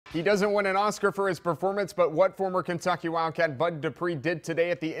He doesn't win an Oscar for his performance, but what former Kentucky Wildcat Bud Dupree did today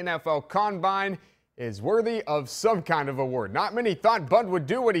at the NFL Combine is worthy of some kind of award. Not many thought Bud would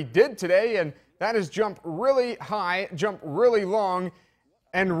do what he did today, and that is jump really high, jump really long,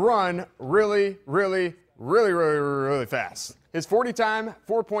 and run really fast. His 40 time,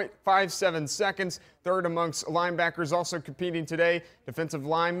 4.57 seconds. Third amongst linebackers also competing today, defensive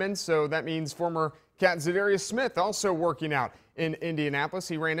linemen. So that means former Cat Za'Darius Smith also working out in Indianapolis.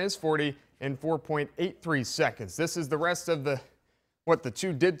 He ran his 40 in 4.83 seconds. This is the rest of what the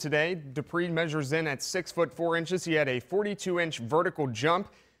two did today. Dupree measures in at 6 foot 4 inches. He had a 42-inch vertical jump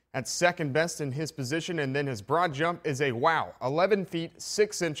at second best in his position, and then his broad jump is a 11 feet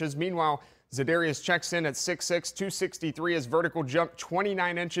 6 inches. Meanwhile, Za'Darius checks in at 6'6", 263. His vertical jump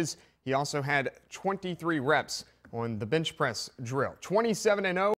 29 inches. He also had 23 reps on the bench press drill. 27-0.